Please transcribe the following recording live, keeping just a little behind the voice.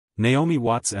Naomi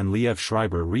Watts and Liev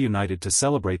Schreiber reunited to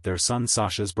celebrate their son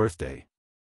Sasha's birthday.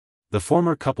 The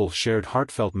former couple shared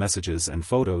heartfelt messages and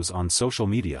photos on social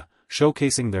media,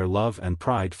 showcasing their love and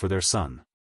pride for their son.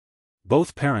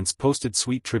 Both parents posted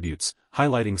sweet tributes,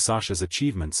 highlighting Sasha's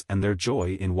achievements and their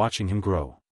joy in watching him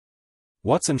grow.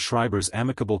 Watts and Schreiber's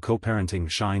amicable co-parenting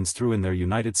shines through in their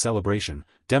united celebration,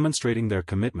 demonstrating their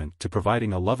commitment to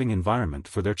providing a loving environment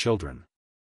for their children.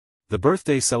 The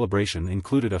birthday celebration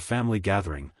included a family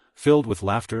gathering, filled with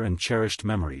laughter and cherished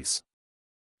memories.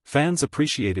 Fans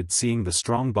appreciated seeing the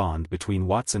strong bond between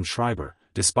Watts and Schreiber,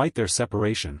 despite their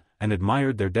separation, and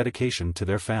admired their dedication to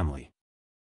their family.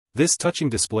 This touching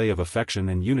display of affection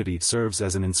and unity serves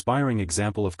as an inspiring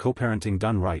example of co-parenting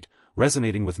done right,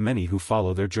 resonating with many who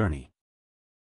follow their journey.